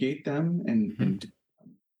mitigate them Hmm. and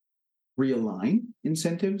realign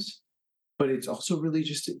incentives. But it's also really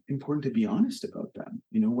just important to be honest about them.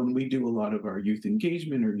 When we do a lot of our youth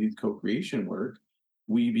engagement or youth co-creation work,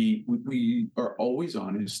 we are always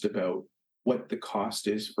honest about what the cost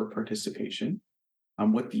is for participation,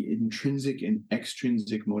 what the intrinsic and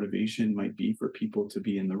extrinsic motivation might be for people to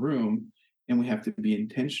be in the room, and we have to be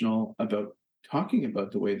intentional about talking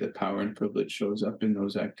about the way that power and privilege shows up in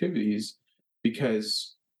those activities,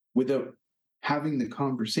 because without having the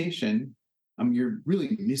conversation, you're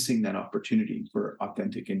really missing that opportunity for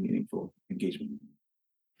authentic and meaningful engagement.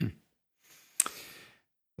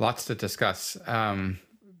 Lots to discuss. Um,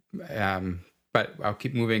 but I'll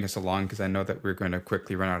keep moving us along because I know that we're going to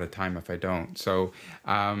quickly run out of time if I don't.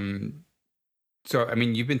 Um, I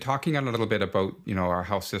mean, you've been talking a little bit about our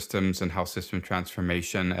health systems and health system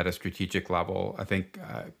transformation at a strategic level. I think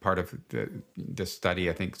part of the study,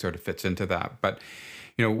 I think, sort of fits into that. But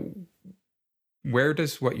you know, Where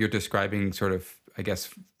does what you're describing sort of, I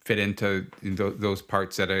guess, fit into those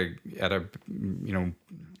parts you know,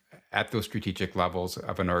 at those strategic levels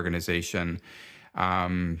of an organization?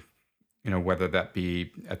 Um, whether that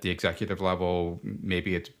be at the executive level,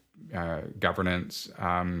 maybe it's governance,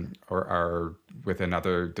 or within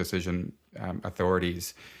other decision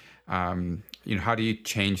authorities. How do you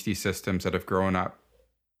change these systems that have grown up,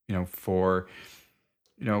 you know, for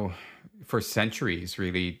you know, for centuries,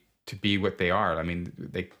 really, to be what they are? I mean,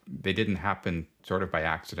 they didn't happen sort of by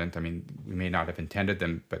accident. I mean, we may not have intended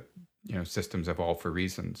them, but systems evolve for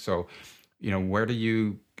reasons. So, where do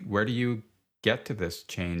you get to this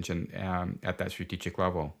change and at that strategic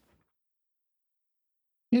level?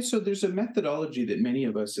 Yeah, so there's a methodology that many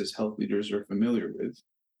of us as health leaders are familiar with.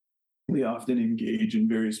 We often engage in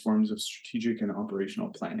various forms of strategic and operational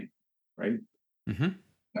planning, right? Hmm.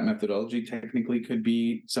 That methodology technically could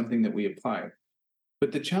be something that we apply.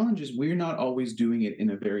 But the challenge is we're not always doing it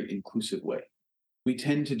in a very inclusive way. We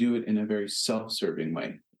tend to do it in a very self serving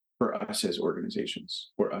way for us as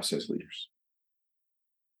organizations, for us as leaders.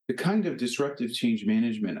 The kind of disruptive change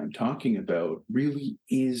management I'm talking about really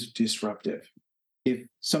is disruptive. If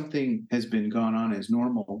something has been gone on as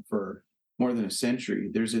normal for more than a century,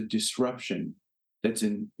 there's a disruption that's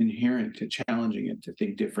inherent to challenging it to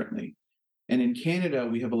think differently. And in Canada,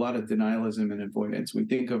 we have a lot of denialism and avoidance. We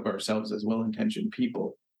think of ourselves as well intentioned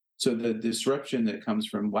people. So the disruption that comes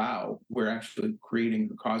from, wow, we're actually creating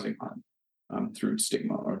or causing harm through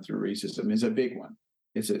stigma or through racism is a big one.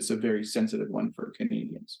 It's a very sensitive one for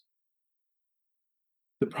Canadians.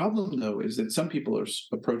 The problem, though, is that some people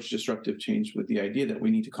approach disruptive change with the idea that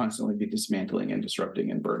we need to constantly be dismantling and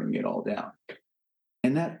disrupting and burning it all down.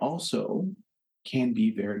 And that also can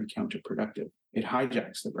be very counterproductive. It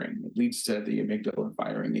hijacks the brain. It leads to the amygdala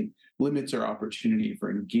firing. It limits our opportunity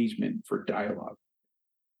for engagement, for dialogue.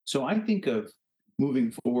 So I think of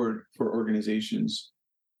moving forward for organizations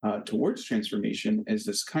towards transformation as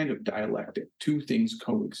this kind of dialectic, two things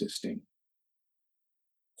coexisting,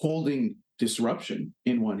 holding disruption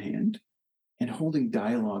in one hand and holding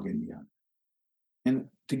dialogue in the other. And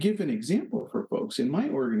to give an example for folks, in my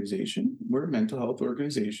organization, we're a mental health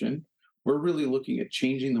organization. We're really looking at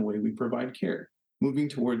changing the way we provide care, moving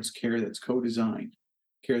towards care that's co-designed,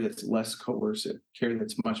 care that's less coercive, care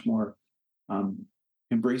that's much more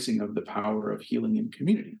embracing of the power of healing in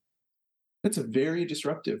community. That's a very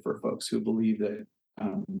disruptive for folks who believe that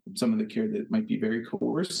some of the care that might be very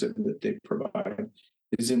coercive that they provide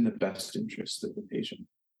is in the best interest of the patient.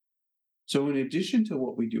 So, in addition to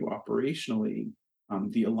what we do operationally,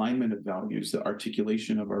 the alignment of values, the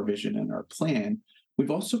articulation of our vision and our plan,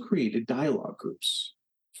 we've also created dialogue groups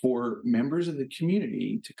for members of the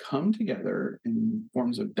community to come together in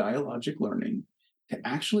forms of dialogic learning to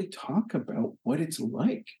actually talk about what it's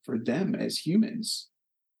like for them as humans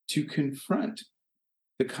to confront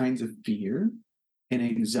the kinds of fear and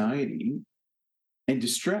anxiety and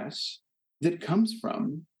distress that comes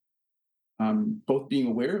from both being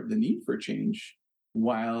aware of the need for change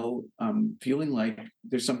while feeling like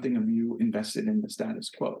there's something of you invested in the status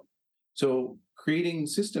quo. So creating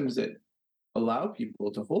systems that allow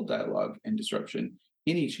people to hold dialogue and disruption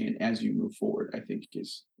in each hand as you move forward, I think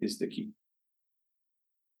is the key.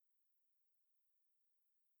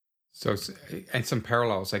 So, and some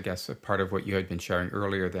parallels, I guess, a part of what you had been sharing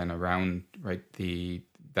earlier, then around right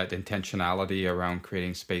that intentionality around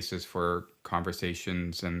creating spaces for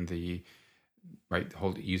conversations and the right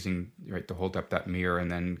hold using right to hold up that mirror, and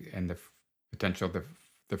the potential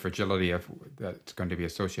the fragility of that's going to be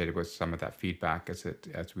associated with some of that feedback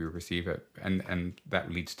as we receive it, and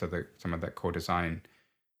that leads to the some of that co-design.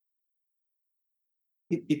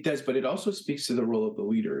 It does, but it also speaks to the role of the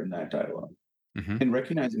leader in that dialogue Hmm. and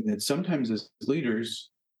recognizing that sometimes as leaders,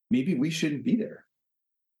 maybe we shouldn't be there.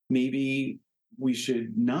 Maybe we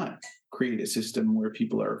should not create a system where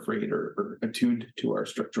people are afraid or attuned to our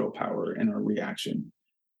structural power and our reaction.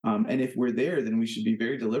 And if we're there, then we should be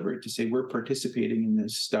very deliberate to say we're participating in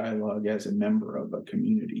this dialogue as a member of a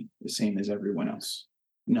community, the same as everyone else,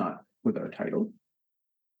 not with our title.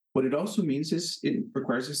 What it also means is it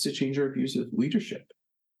requires us to change our views of leadership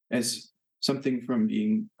as something from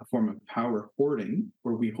being a form of power hoarding,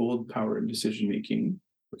 where we hold power in decision making,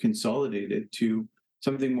 or consolidate it, to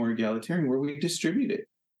something more egalitarian, where we distribute it,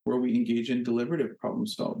 where we engage in deliberative problem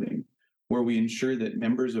solving, where we ensure that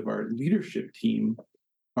members of our leadership team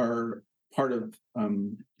are part of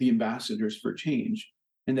the ambassadors for change,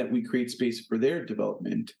 and that we create space for their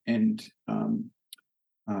development and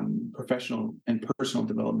professional and personal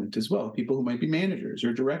development as well. People who might be managers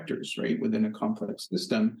or directors, right, within a complex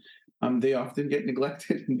system, they often get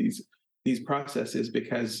neglected in these processes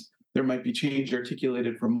because there might be change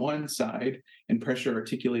articulated from one side and pressure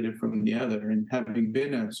articulated from the other. And having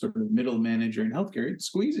been a sort of middle manager in healthcare, it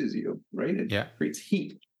squeezes you, right? It Yeah. creates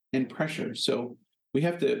heat and pressure. So we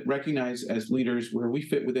have to recognize as leaders where we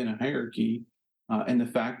fit within a hierarchy, and the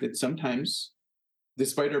fact that sometimes,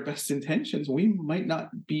 despite our best intentions, we might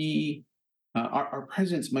not be, our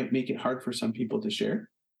presence might make it hard for some people to share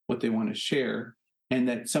what they want to share. And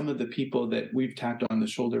that some of the people that we've tapped on the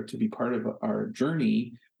shoulder to be part of our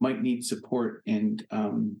journey might need support and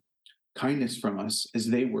kindness from us as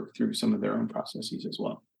they work through some of their own processes as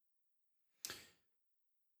well.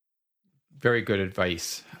 Very good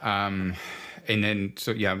advice. And then,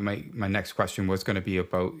 so yeah, my next question was going to be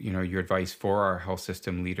about, your advice for our health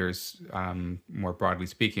system leaders, more broadly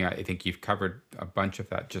speaking. I think you've covered a bunch of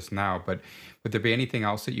that just now, but would there be anything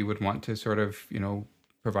else that you would want to sort of,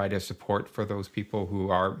 provide as support for those people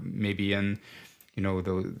who are maybe in,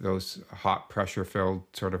 those hot pressure filled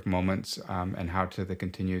sort of moments, and how to they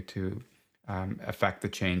continue to affect the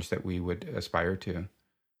change that we would aspire to?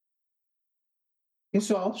 And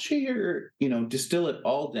so I'll share, distill it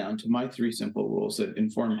all down to my three simple rules that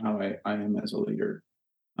inform how I am as a leader.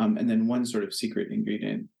 And then one sort of secret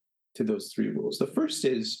ingredient to those three rules. The first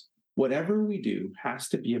is whatever we do has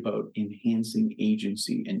to be about enhancing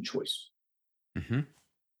agency and choice. Hmm.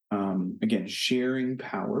 Again, sharing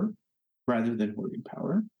power rather than hoarding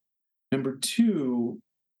power. Number two,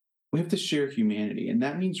 we have to share humanity, and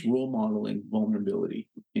that means role modeling vulnerability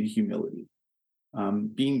and humility,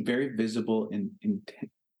 being very visible and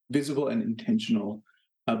intentional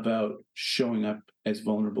about showing up as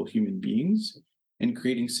vulnerable human beings and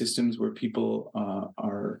creating systems where people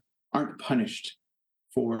aren't punished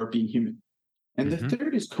for being human. And the Hmm.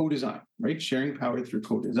 third is co-design, right? Sharing power through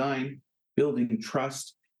co-design, building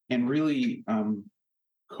trust, and really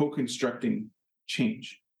co-constructing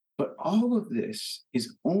change. But all of this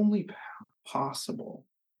is only possible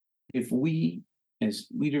if we, as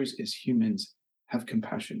leaders, as humans, have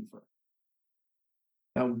compassion for it.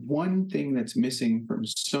 Now, one thing that's missing from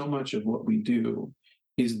so much of what we do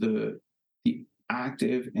is the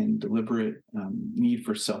active and deliberate need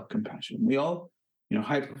for self-compassion. We all,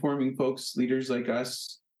 high-performing folks, leaders like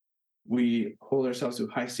us, we hold ourselves to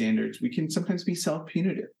high standards. We can sometimes be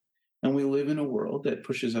self-punitive, and we live in a world that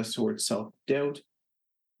pushes us towards self-doubt,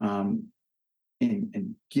 um,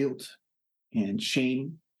 and guilt and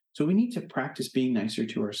shame. So we need to practice being nicer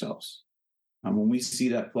to ourselves. When we see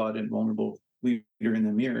that flawed and vulnerable leader in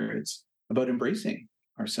the mirror, it's about embracing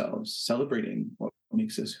ourselves, celebrating what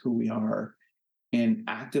makes us who we are, and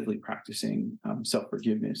actively practicing self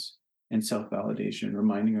forgiveness and self validation,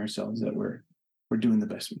 reminding ourselves that we're doing the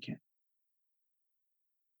best we can.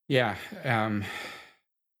 Yeah.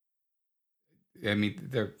 I mean,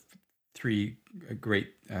 there are three great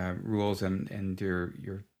rules, and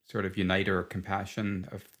your sort of uniter or compassion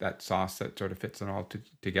of that sauce that sort of fits it all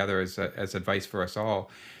together as advice for us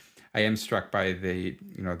all. I am struck by the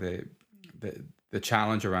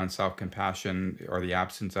challenge around self compassion, or the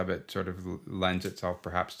absence of it sort of lends itself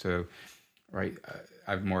perhaps to, right,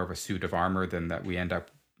 I've more of a suit of armor than that we end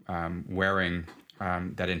up wearing,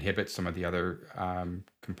 that inhibits some of the other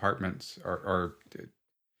compartments, or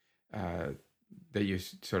uh, that you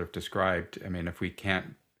sort of described. I mean, if we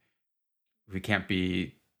can't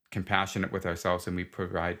be compassionate with ourselves, and we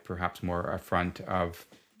provide perhaps more a front of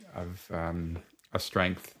a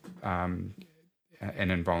strength, and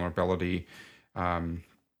invulnerability. Um,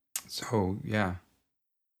 so yeah.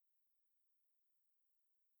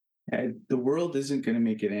 And the world isn't going to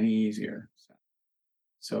make it any easier.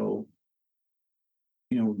 So,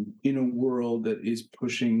 in a world that is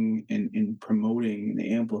pushing and promoting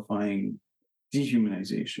and amplifying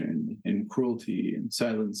dehumanization and cruelty and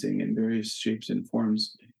silencing in various shapes and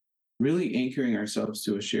forms, really anchoring ourselves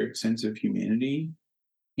to a shared sense of humanity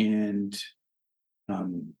and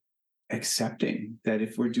um, accepting that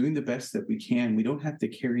if we're doing the best that we can, we don't have to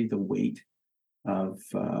carry the weight of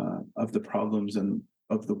the problems and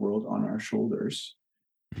of the world on our shoulders.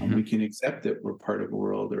 We Hmm. can accept that we're part of a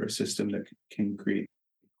world or a system that can create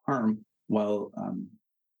harm while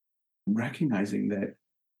recognizing that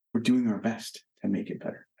we're doing our best to make it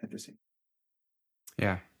better at the same.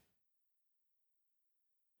 Yeah.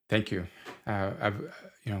 Thank you.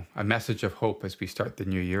 A message of hope as we start the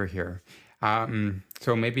new year here.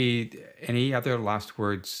 So maybe any other last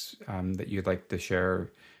words that you'd like to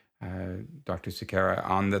share, Dr. Sukhera,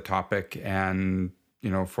 on the topic, and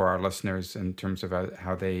for our listeners in terms of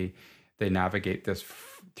how they navigate this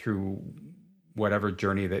through whatever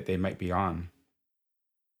journey that they might be on.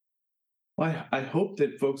 Well, I hope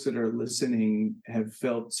that folks that are listening have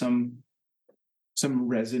felt some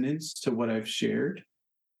resonance to what I've shared.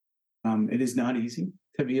 It is not easy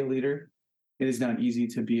to be a leader. It is not easy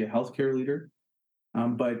to be a healthcare leader.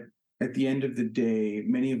 But at the end of the day,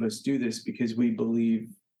 many of us do this because we believe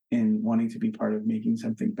in wanting to be part of making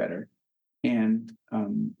something better. And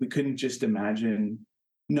we couldn't just imagine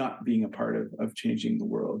not being a part of changing the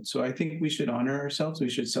world. So I think we should honor ourselves. We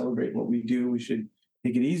should celebrate what we do. We should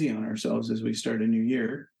take it easy on ourselves as we start a new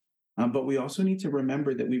year. But we also need to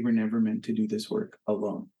remember that we were never meant to do this work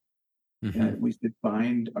alone. We should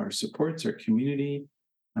find our supports, our community,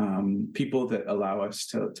 people that allow us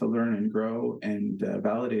to learn and grow and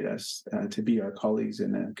validate us to be our colleagues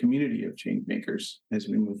in a community of change makers as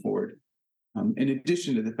we move forward. In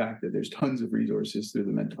addition to the fact that there's tons of resources through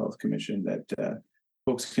the Mental Health Commission that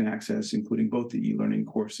folks can access, including both the e-learning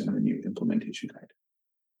course and the new implementation guide.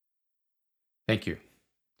 Thank you.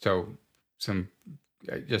 So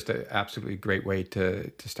just an absolutely great way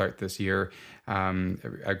to start this year.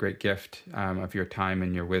 A great gift of your time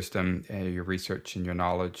and your wisdom, your research and your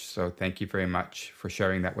knowledge. So thank you very much for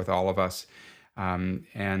sharing that with all of us.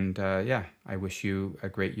 I wish you a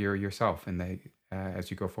great year yourself as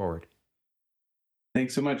you go forward.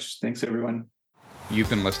 Thanks so much. Thanks, everyone. You've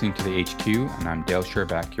been listening to the HQ, and I'm Dale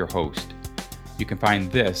Sherback, your host. You can find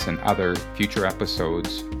this and other future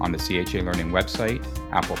episodes on the CHA Learning website,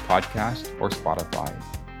 Apple Podcast, or Spotify.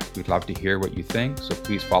 We'd love to hear what you think, so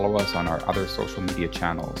please follow us on our other social media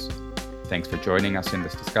channels. Thanks for joining us in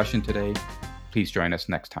this discussion today. Please join us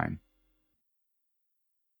next time.